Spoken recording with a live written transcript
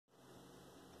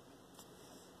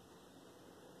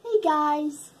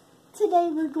guys, today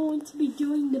we're going to be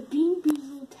doing the Bean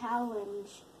Boozled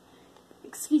challenge.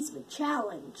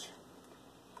 Challenge.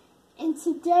 And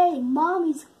today,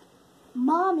 Mommy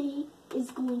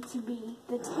is going to be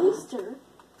the taster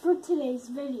for today's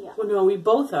video. Well, no, we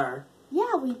both are.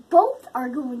 Yeah, we both are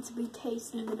going to be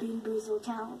tasting the Bean Boozled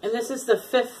challenge. And this is the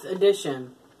 5th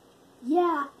edition.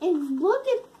 Yeah, and look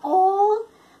at all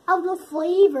of the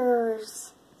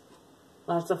flavors.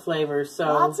 Lots of flavors. So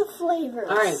Lots of flavors.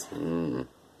 all right.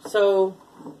 So,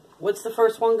 what's the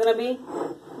first one gonna be?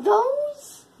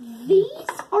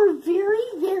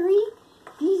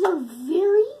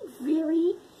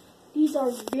 These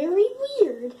are very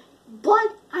weird,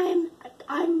 but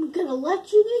I'm gonna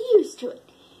let you get used to it.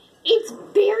 It's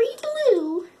berry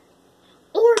blue,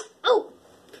 or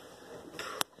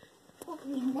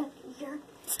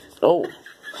Oh.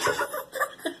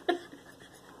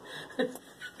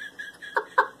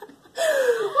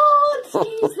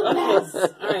 He's the best.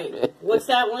 Alright, what's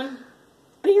that one?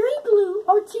 Berry blue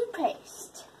or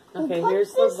toothpaste. Okay, we'll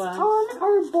here's put this the box. on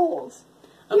our bowls.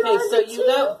 Okay, so you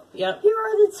go. Yep. Here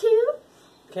are the two.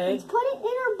 Okay. Let's put it in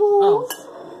our bowls.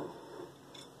 Oh.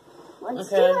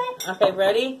 Let's Okay. do it. Okay,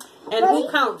 ready? And Ready? who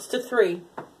counts to 3?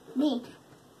 Me.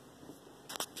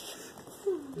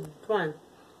 Come on.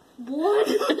 1.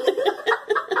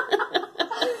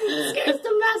 Scares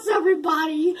the mess,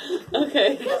 everybody.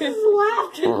 Okay. This is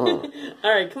laughter.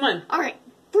 Alright, come on. Alright.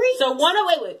 3. So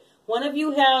wait.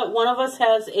 One of us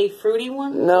has a fruity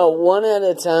one? No, one at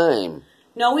a time.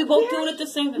 No, we both do it at the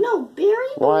same time. No, berry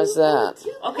blue. Why is that?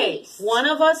 Okay, one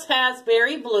of us has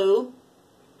berry blue,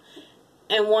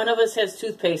 and one of us has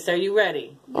toothpaste. Are you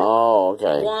ready? Oh,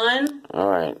 okay. 1, All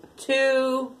right.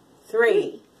 2,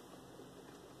 3.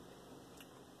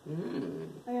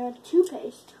 I got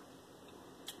toothpaste.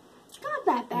 Not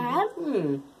that bad.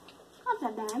 Not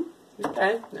that bad.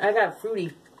 Okay, I got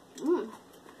fruity.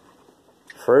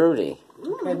 Fruity.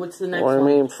 Okay, what's the next What do you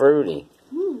one? mean fruity?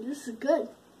 This is good.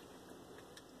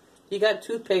 You got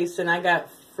toothpaste, and I got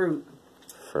fruit.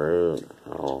 Fruit.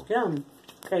 Oh. Yum.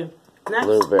 Okay, next.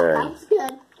 Blueberry. That's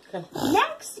good. Okay.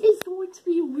 Next is going to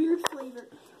be a weird flavor.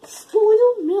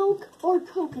 Spoiled milk or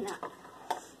coconut.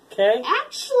 Okay,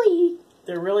 Actually,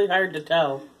 they're really hard to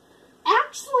tell.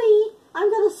 I'm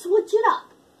going to switch it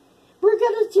up. We're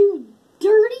going to do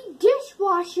dirty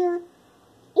dishwasher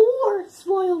or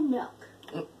spoiled milk.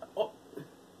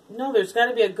 No, there's got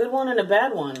to be a good one and a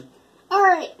bad one.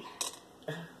 Alright,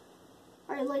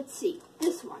 let's see.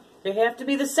 This one. They have to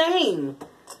be the same.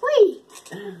 Wait.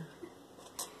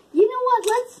 You know what?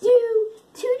 Let's do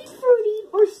Tutti Frutti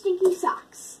or Stinky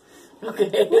Socks.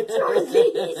 Okay. Which are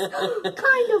these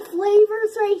kind of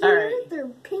flavors right here? Alright. They're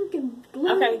pink and blue.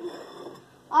 Okay.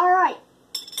 Alright.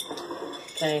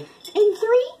 Okay. And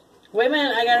 3? Wait a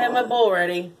minute, I gotta have my bowl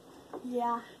ready.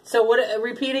 Yeah. So what?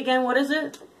 Repeat again. What is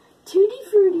it? Tutti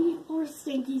Frutti or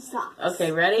Stinky Socks.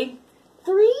 Okay, ready?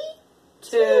 3,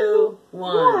 2,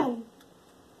 1.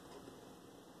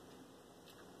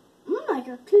 I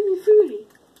got Tutti Frutti.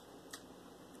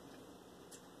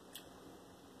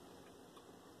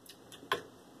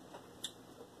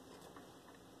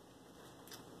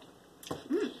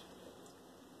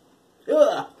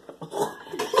 Ugh.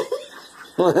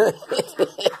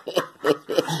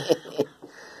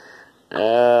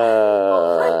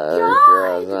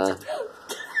 Gross, huh?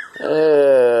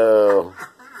 Ew.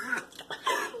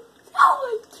 Oh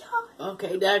my god.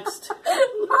 Okay, next.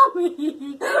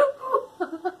 Mommy.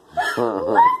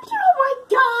 Oh my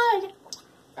god.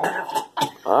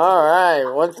 All right,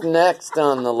 what's next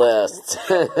on the list?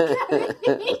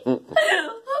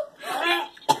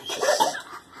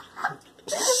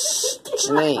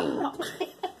 Name.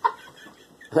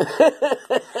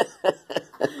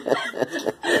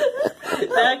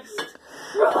 Next.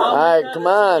 All right, come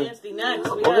on. Nasty. Next.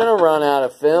 We're gonna run out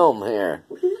of film here.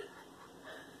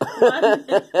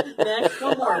 Next.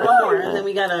 One more, and then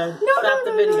we gotta stop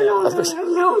the video.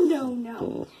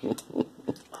 No.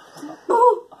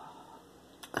 Oh.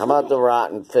 How about the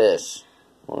rotten fish?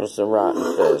 Where's the rotten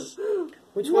fish?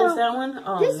 Which one's that one?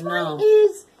 Oh This no. one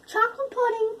is chocolate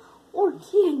pudding or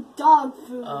canned dog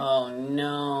food. Oh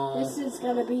no. This is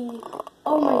gonna be,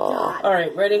 oh my god. All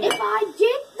right, ready? If I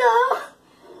get the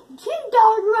canned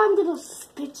dog, I'm gonna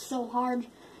spit so hard.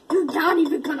 You're not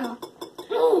even gonna.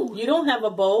 Oh. You don't have a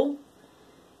bowl?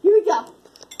 Here we go.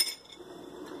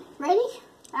 Ready?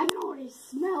 I can already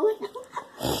smell it.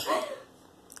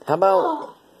 How about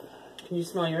Oh. Can you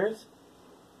smell yours?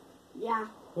 Yeah.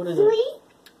 What is it?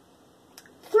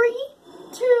 3,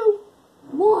 2,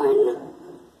 1.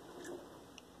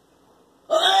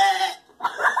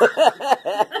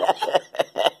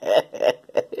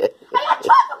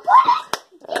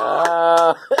 Oh,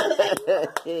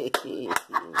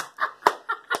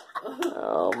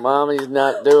 Oh, Mommy's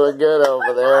not doing good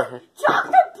over there.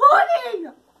 Chocolate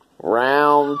pudding!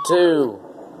 Round 2.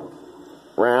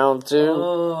 Round 2.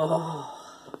 Oh.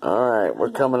 Alright,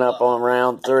 we're coming up on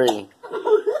round 3.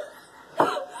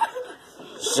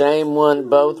 Same one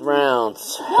both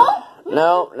rounds.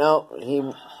 No,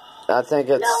 I think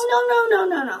it's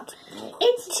No.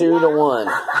 It's 2 to 1.